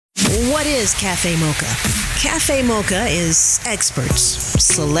What is Cafe Mocha? Cafe Mocha is experts,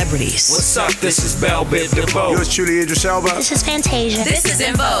 celebrities. What's up? This is Belle Biv DeVoe. Yours truly, Idris Elba. This is Fantasia. This is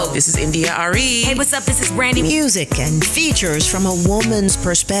En Vogue. This is India Ari. Hey, what's up? This is Brandy. Music and features from a woman's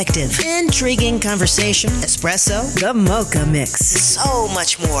perspective. Intriguing conversation, espresso, the Mocha Mix. So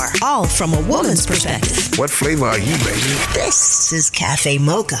much more. All from a woman's perspective. What flavor are you, baby? This is Cafe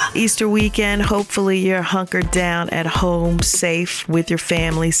Mocha. Easter weekend, hopefully you're hunkered down at home, safe with your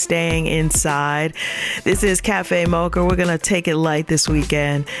family, staying inside. This is Cafe Mocha. We're going to take it light this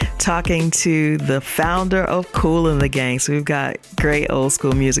weekend, talking to the founder of Kool and the Gang. So we've got great old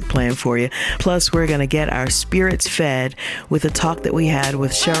school music playing for you. Plus, we're going to get our spirits fed with a talk that we had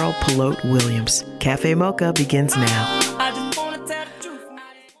with Cheryl Pelote Williams. Cafe Mocha begins now.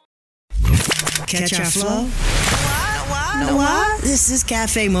 Catch our flow? What? This is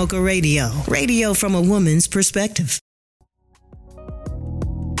Cafe Mocha Radio. Radio from a woman's perspective.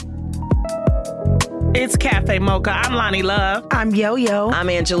 It's Cafe Mocha. I'm Lonnie Love. I'm Yo-Yo. I'm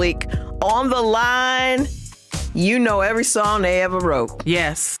Angelique. On the line, you know every song they ever wrote.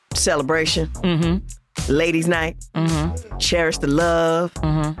 Yes. Celebration. Mm-hmm. Ladies' Night. Mm-hmm. Cherish the Love.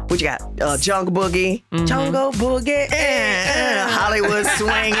 Mm-hmm. What you got? Jungle Boogie. Mm-hmm. Jungle Boogie. Hollywood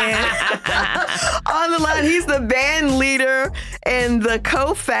Swinging. On the line, he's the band leader and the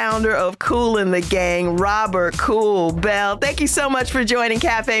co-founder of Kool and the Gang, Robert Kool Bell. Thank you so much for joining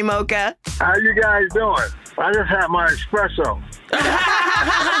Cafe Mocha. How you guys doing? I just had my espresso.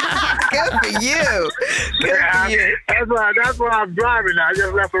 Good for you. Good for you. That's why I'm driving now. I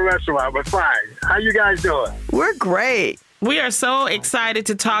just left a restaurant, but fine. How you guys doing? We're great. We are so excited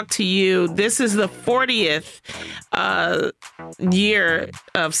to talk to you. This is the 40th year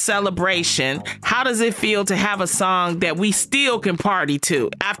of celebration. How does it feel to have a song that we still can party to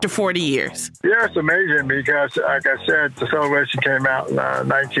after 40 years? Yeah, it's amazing because, like I said, the celebration came out in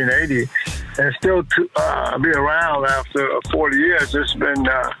 1980, and still to be around after 40 years. It's been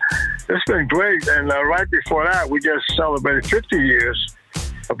great. And right before that, we just celebrated 50 years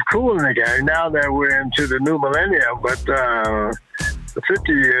of Kool and the Gang. Now that we're into the new millennium, but the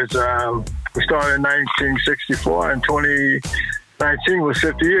 50 years, we started in 1964, and 2019 was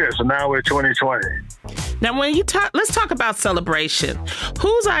 50 years, so now we're 2020. Now, when you let's talk about celebration.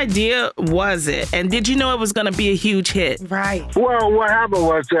 Whose idea was it, and did you know it was going to be a huge hit? Right. Well, what happened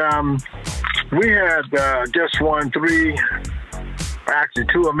was we had just won two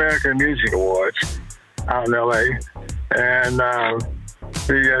American Music Awards out in L.A., and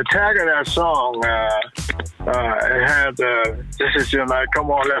the tag of that song, it had, this is your night,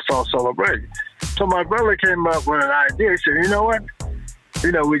 come on, let's all celebrate. So my brother came up with an idea. He said, you know what?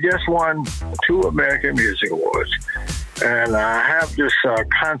 You know, we just won 2 American Music Awards. And I have this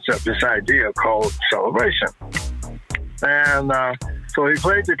concept, this idea called Celebration. And so he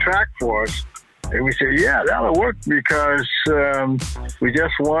played the track for us. And we said, yeah, that'll work because we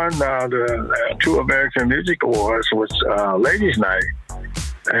just won the 2 American Music Awards with Ladies' Night.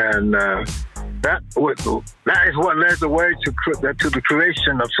 And that is what led the way to the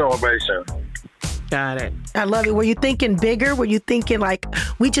creation of Celebration. Got it. I love it. Were you thinking bigger? Were you thinking like,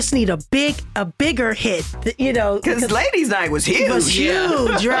 we just need a bigger hit, you know? Because Ladies' Night was huge. It was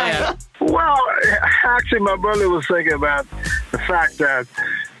huge, right? Yeah. Well, actually, my brother was thinking about the fact that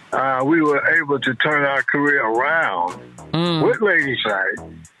we were able to turn our career around with Ladies' Night,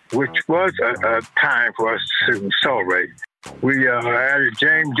 which was a time for us to celebrate. We added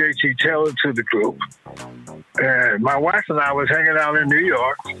James J.T. Taylor to the group. And my wife and I was hanging out in New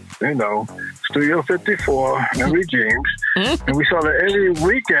York, you know, Studio 54 in Regimes. And we saw that every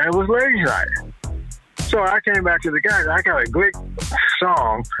weekend it was Ladies' Night. So I came back to the guys. I got a great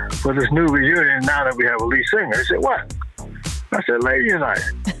song for this new reunion now that we have a lead singer. He said, what? I said, Ladies' Night.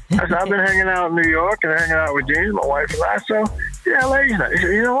 I said, I've been hanging out in New York and hanging out with James, my wife and I. So, yeah, Ladies' Night. He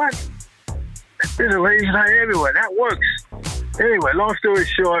said, you know what? There's a Ladies' Night everywhere. That works. Anyway, long story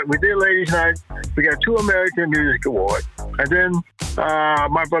short, we did Ladies' Night. We got 2 American Music Awards. And then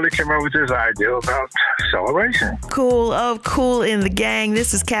my brother came up with this idea about Celebration. Kool of Kool in the Gang.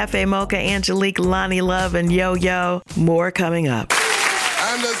 This is Cafe Mocha, Angelique, Lonnie Love, and Yo-Yo. More coming up.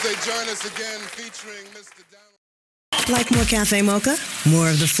 And as they join us again, featuring Mr. Donald. Like more Cafe Mocha? More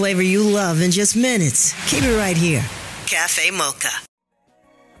of the flavor you love in just minutes. Keep it right here. Cafe Mocha.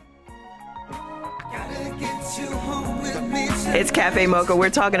 It's Cafe Mocha. We're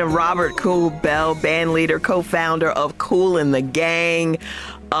talking to Robert Kool Bell, band leader, co-founder of Kool and the Gang.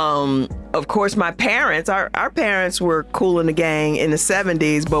 Of course, my parents, our parents were Kool and the Gang in the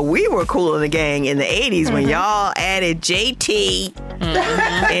 70s, but we were Kool and the Gang in the 80s when y'all added JT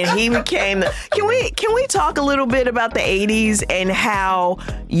and he became the. Can we talk a little bit about the 80s and how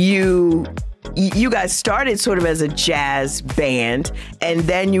you guys started sort of as a jazz band, and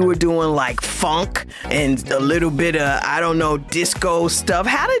then you were doing like funk and a little bit of, I don't know, disco stuff.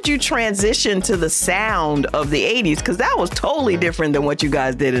 How did you transition to the sound of the 80s? Because that was totally different than what you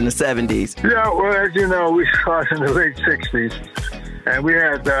guys did in the 70s. Yeah, well, as you know, we started in the late 60s, and we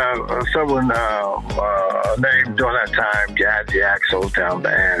had someone named during that time, Jazzy Axe, Old Town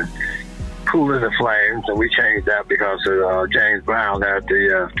Band, Cool in the Flames, and we changed that because James Brown had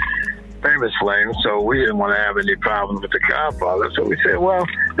the Famous Flames, so we didn't want to have any problems with the Godfather. So we said, well,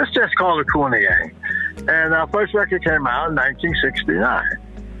 let's just call it Kool and the Gang. And our first record came out in 1969.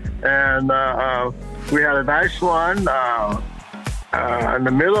 And we had a nice run. In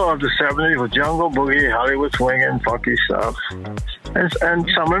the middle of the 70s with Jungle Boogie, Hollywood Swinging, funky stuff, and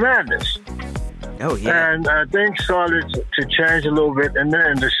Summer Madness. Oh, yeah. And things started to change a little bit in the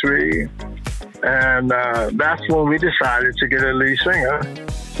industry. And that's when we decided to get a lead singer,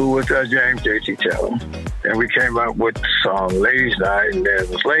 who was James J.T. Taylor. And we came up with the song Ladies Night, and there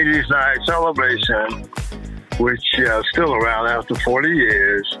was Ladies Night Celebration, which is still around after 40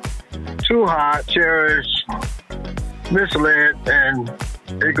 years. Too Hot, Cherish, Misled, and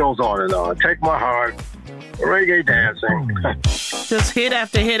it goes on and on. Take My Heart, Reggae Dancing. Just hit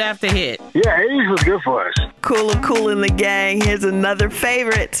after hit after hit. Yeah, 80s was good for us. Kool and the Gang. Here's another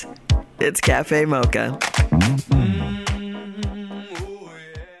favorite. It's Cafe Mocha.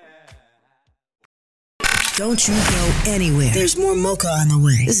 Don't you go anywhere. There's more mocha on the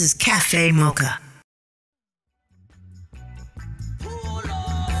way. This is Cafe Mocha.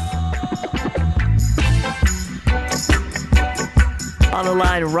 On the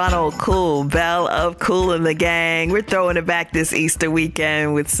line, Ronald Cool, Belle of Kool and the Gang. We're throwing it back this Easter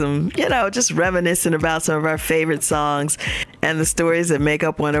weekend with some, just reminiscing about some of our favorite songs and the stories that make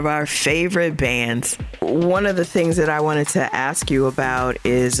up one of our favorite bands. One of the things that I wanted to ask you about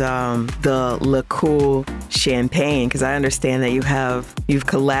is the Le Cool champagne, because I understand that you've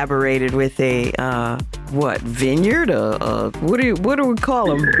collaborated with a vineyard? What do we call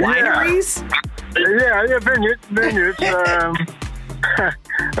them? Wineries? Yeah, vineyards.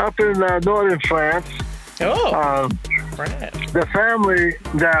 Up in northern France. Oh, the family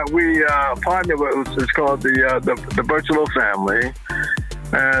that we partner with is called the Berthelot family,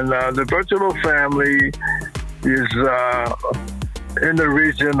 and the Berthelot family is in the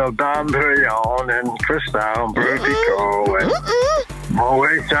region of Dom Perignon and Cristal, Burdico, and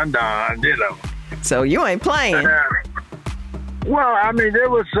Moet Chandon. So you ain't playing. Well, I mean,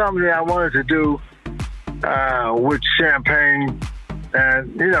 there was something I wanted to do with champagne.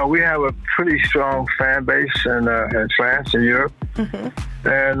 And, we have a pretty strong fan base in France and Europe. Mm-hmm.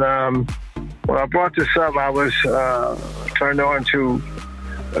 And when I brought this up, I was turned on to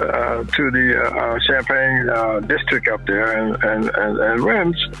the Champagne district up there and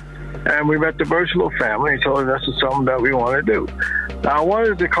Reims. And we met the Berthelot family and told them this is something that we want to do. Now, I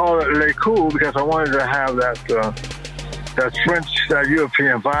wanted to call it Le Cool because I wanted to have that French,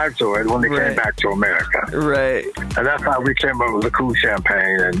 European vibe to it when they came back to America. Right. And that's how we came up with the Cool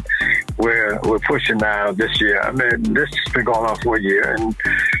champagne, and we're pushing now this year. I mean, this has been going on for a year, and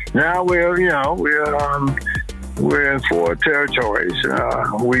now we're in 4 territories.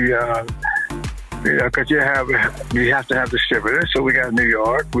 Because you have to have distributors. So we got New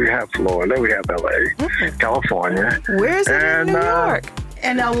York, we have Florida, we have LA, California. Where's it in New York?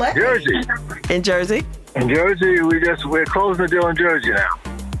 And LA. Jersey. In Jersey? In Jersey, we're closing the deal in Jersey now.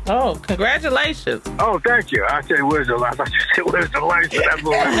 Oh, congratulations. Oh, thank you. I say, where's the license? I thought you said, where's the license?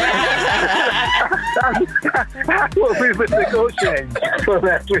 That's what we've been negotiating for the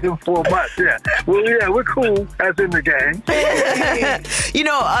last 3 to 4 months. Yeah. Well, yeah, we're cool, as in the gang.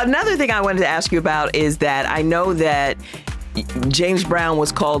 Another thing I wanted to ask you about is that I know that James Brown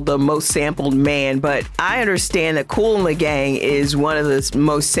was called the most sampled man, but I understand that Kool and the Gang is one of the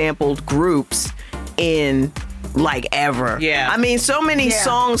most sampled groups in ever. Yeah. I mean, so many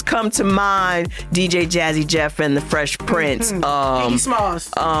songs come to mind. DJ Jazzy Jeff and the Fresh Prince. Biggie Smalls.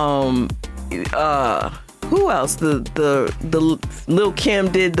 Who else? The Lil'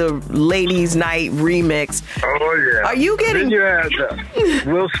 Kim did the Ladies Night remix. Oh yeah. Are you getting? Then you had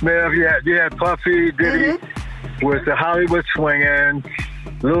Will Smith. You had Puffy, Diddy with the Hollywood Swinging.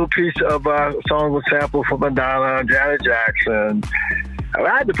 Little piece of a song with sample from Madonna, Janet Jackson. I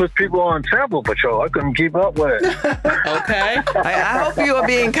had to put people on sample patrol. I couldn't keep up with it. Okay. I hope you are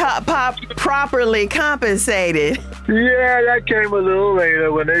being properly compensated. Yeah, that came a little later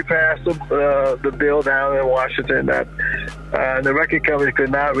when they passed the bill down in Washington that the record company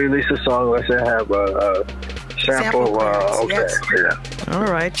could not release a song unless they have a Sample Craft, okay, yes. yeah. All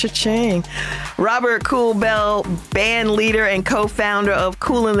right, cha-ching. Robert Cool Bell, band leader and co-founder of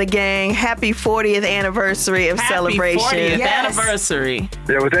Kool and the Gang. Happy 40th anniversary of Celebration. Happy 40th Yes. anniversary.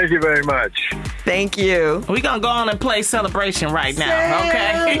 Yeah, well, thank you very much. Thank you. We're going to go on and play Celebration right now,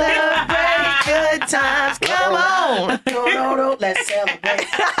 okay? Celebrate good times. Come on. No, let's celebrate.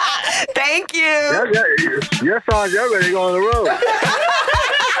 Thank you. Yes, son, you're ready to go on the road.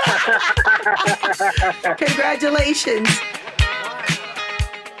 Congratulations.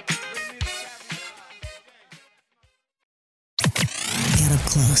 Get up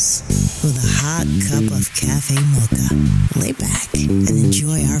close with a hot cup of cafe mocha. Lay back and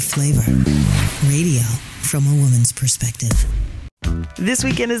enjoy our flavor. Radio from a woman's perspective. This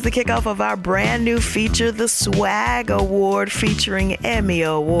weekend is the kickoff of our brand new feature, the Swag Award, featuring Emmy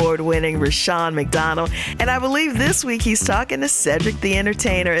Award-winning Rushion McDonald. And I believe this week he's talking to Cedric the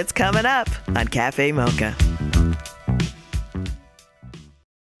Entertainer. It's coming up on Cafe Mocha.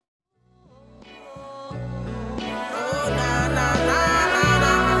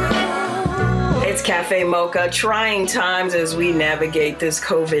 It's Cafe Mocha, trying times as we navigate this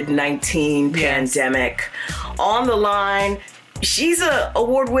COVID-19 pandemic. On the line, she's an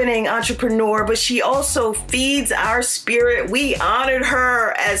award-winning entrepreneur, but she also feeds our spirit. We honored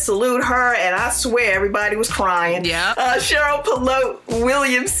her and salute her, and I swear everybody was crying. Yeah. Cheryl Pelote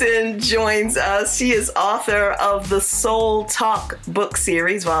Williamson joins us. She is author of the Soul Talk book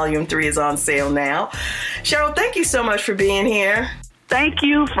series. Volume 3 is on sale now. Cheryl, thank you so much for being here. Thank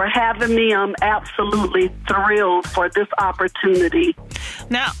you for having me. I'm absolutely thrilled for this opportunity.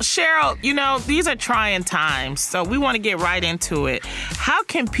 Now, Cheryl, you know, these are trying times, so we want to get right into it. How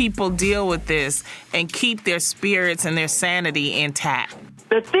can people deal with this and keep their spirits and their sanity intact?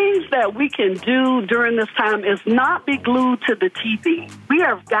 The things that we can do during this time is not be glued to the TV. We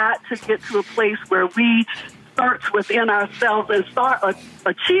have got to get to a place where we search within ourselves and start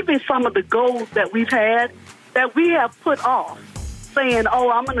achieving some of the goals that we've had that we have put off, saying, oh,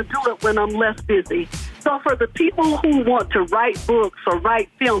 I'm going to do it when I'm less busy. So for the people who want to write books or write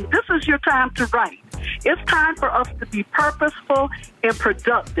film, this is your time to write. It's time for us to be purposeful and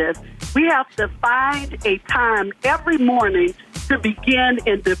productive. We have to find a time every morning to begin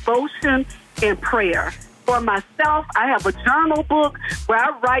in devotion and prayer. For myself, I have a journal book where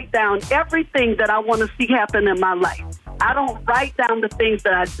I write down everything that I want to see happen in my life. I don't write down the things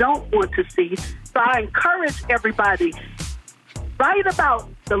that I don't want to see. So I encourage everybody, write about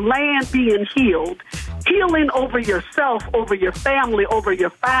the land being healed, healing over yourself, over your family, over your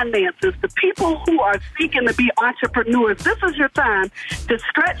finances. The people who are seeking to be entrepreneurs, this is your time to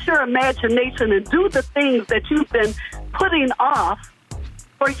stretch your imagination and do the things that you've been putting off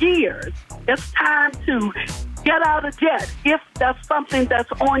for years. It's time to get out of debt if that's something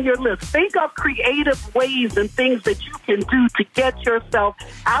that's on your list. Think of creative ways and things that you can do to get yourself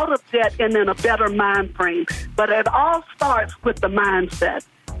out of debt and in a better mind frame. But it all starts with the mindset.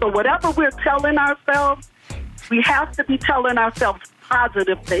 So whatever we're telling ourselves, we have to be telling ourselves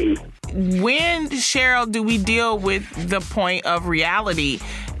positive things. When, Cheryl, do we deal with the point of reality,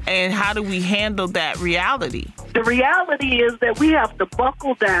 and how do we handle that reality? The reality is that we have to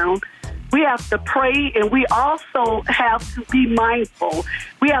buckle down. We have to pray, and we also have to be mindful.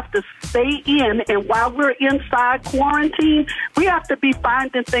 We have to stay in, and while we're inside quarantine, we have to be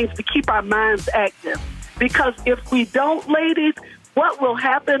finding things to keep our minds active. Because if we don't, ladies, what will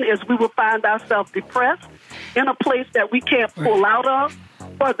happen is we will find ourselves depressed in a place that we can't pull out of.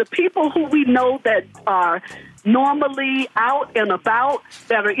 For the people who we know that are normally out and about,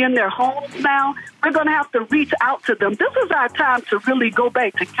 that are in their homes now, we're going to have to reach out to them. This is our time to really go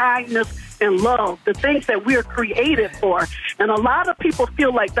back to kindness and love, the things that we're created for. And a lot of people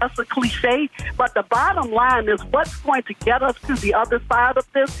feel like that's a cliche, but the bottom line is what's going to get us to the other side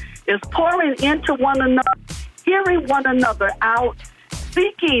of this is pouring into one another, hearing one another out,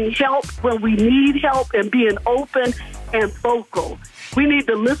 seeking help when we need help, and being open and vocal. We need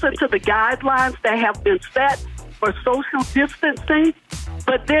to listen to the guidelines that have been set for social distancing.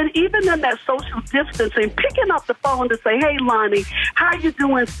 But then even in that social distancing, picking up the phone to say, hey, Lonnie, how you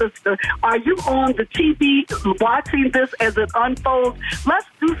doing, sister? Are you on the TV watching this as it unfolds? Let's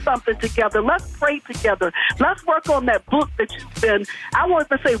do something together. Let's pray together. Let's work on that book that you've been, I want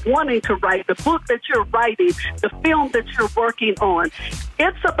to say wanting to write, the book that you're writing, the film that you're working on.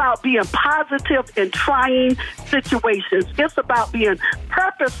 It's about being positive in trying situations. It's about being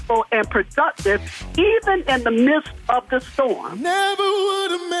purposeful and productive, even in the midst of the storm. Never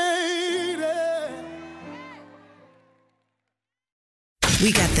would have made it.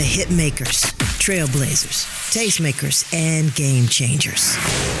 We got the hit makers, Trailblazers, tastemakers, and game changers.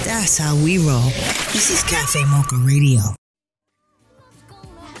 That's how we roll. This is Cafe Mocha Radio.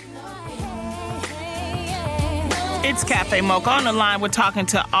 It's Cafe Mocha. On the line, we're talking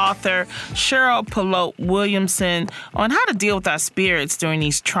to author Cheryl Pelote Williamson on how to deal with our spirits during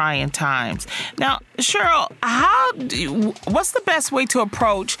these trying times. Now, Cheryl, what's the best way to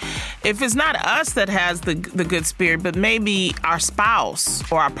approach if it's not us that has the good spirit, but maybe our spouse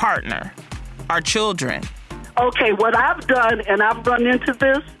or our partner, our children? Okay, what I've done, and I've run into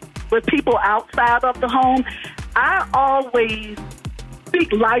this with people outside of the home, I always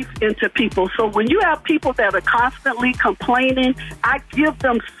speak life into people. So when you have people that are constantly complaining, I give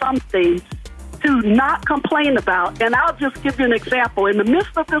them something to not complain about. And I'll just give you an example. In the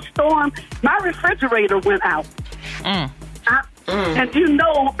midst of this storm, my refrigerator went out. And you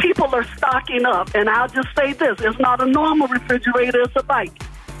know people are stocking up. And I'll just say this, it's not a normal refrigerator, it's a bike.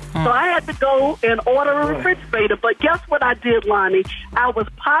 So I had to go and order a refrigerator. But guess what I did, Lonnie? I was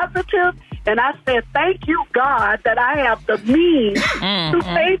positive, and I said, thank you, God, that I have the means to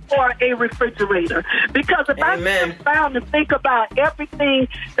pay for a refrigerator. Because if I sit down and think about everything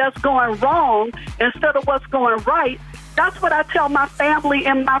that's going wrong instead of what's going right, that's what I tell my family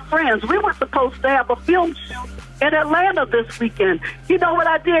and my friends. We were supposed to have a film shoot in Atlanta this weekend. You know what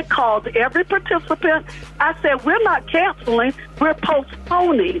I did? Called every participant. I said, we're not canceling, we're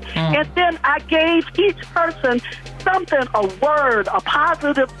postponing. And then I gave each person something, a word, a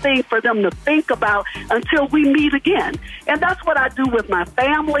positive thing for them to think about until we meet again. And that's what I do with my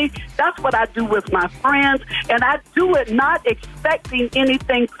family. That's what I do with my friends. And I do it not expecting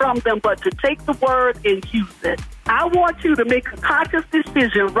anything from them, but to take the word and use it. I want you to make a conscious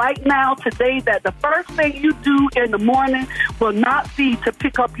decision right now, today, that the first thing you do in the morning will not be to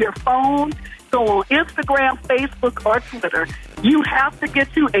pick up your phone, go on Instagram, Facebook, or Twitter. You have to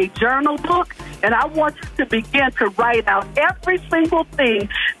get you a journal book, and I want you to begin to write out every single thing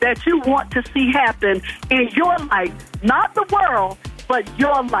that you want to see happen in your life, not the world, but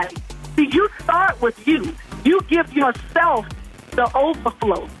your life. See, you start with you. You give yourself the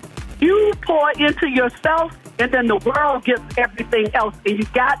overflow. You pour into yourself, and then the world gets everything else. And you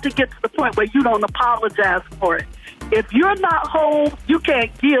got to get to the point where you don't apologize for it. If you're not whole, you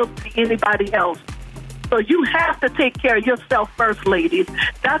can't give to anybody else. So you have to take care of yourself first, ladies.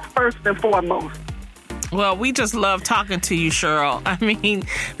 That's first and foremost. Well, we just love talking to you, Cheryl. I mean,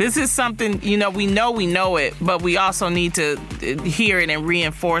 this is something, we know it, but we also need to hear it and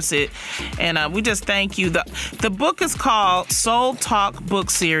reinforce it. And we just thank you. The book is called Soul Talk Book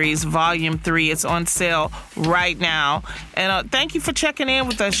Series, Volume 3. It's on sale right now. And thank you for checking in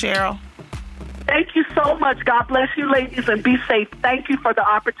with us, Cheryl. Thank you so much. God bless you, ladies, and be safe. Thank you for the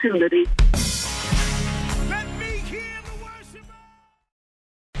opportunity.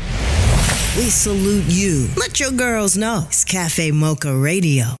 We salute you. Let your girls know. It's Cafe Mocha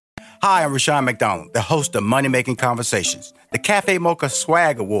Radio. Hi, I'm Rushion McDonald, the host of Money Making Conversations. The Cafe Mocha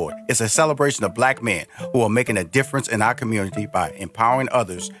Swag Award is a celebration of Black men who are making a difference in our community by empowering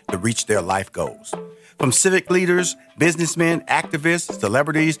others to reach their life goals. From civic leaders, businessmen, activists,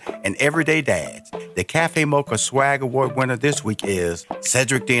 celebrities, and everyday dads, the Cafe Mocha Swag Award winner this week is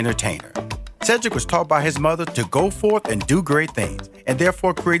Cedric the Entertainer. Cedric was taught by his mother to go forth and do great things, and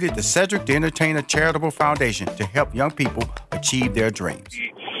therefore created the Cedric the Entertainer Charitable Foundation to help young people achieve their dreams.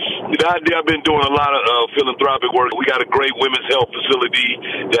 The idea, I've been doing a lot of philanthropic work. We got a great women's health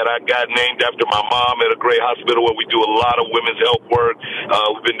facility that I got named after my mom at a great hospital where we do a lot of women's health work.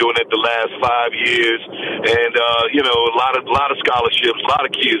 We've been doing it the last 5 years, and a lot of scholarships, a lot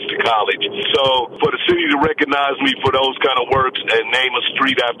of kids to college. So for the city to recognize me for those kind of works and name a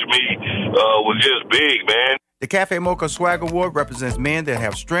street after me was just big, man. The Cafe Mocha Swag Award represents men that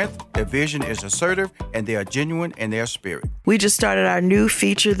have strength, their vision is assertive, and they are genuine in their spirit. We just started our new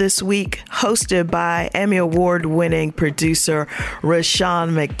feature this week, hosted by Emmy Award-winning producer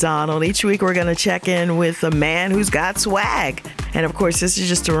Rushion McDonald. Each week we're going to check in with a man who's got swag. And of course, this is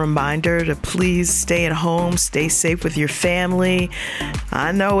just a reminder to please stay at home, stay safe with your family.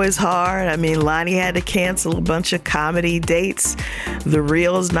 I know it's hard. I mean, Lonnie had to cancel a bunch of comedy dates. The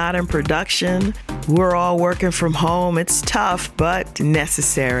Reel's not in production. We're all working from home. It's tough, but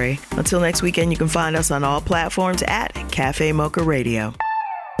necessary. Until next weekend, you can find us on all platforms at Cafe Mocha Radio.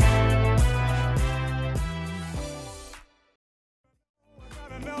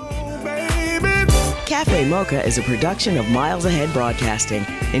 Cafe Mocha is a production of Miles Ahead Broadcasting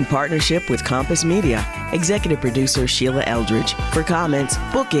in partnership with Compass Media. Executive producer Sheila Eldridge. For comments,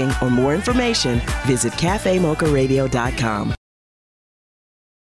 booking, or more information, visit cafemocharadio.com.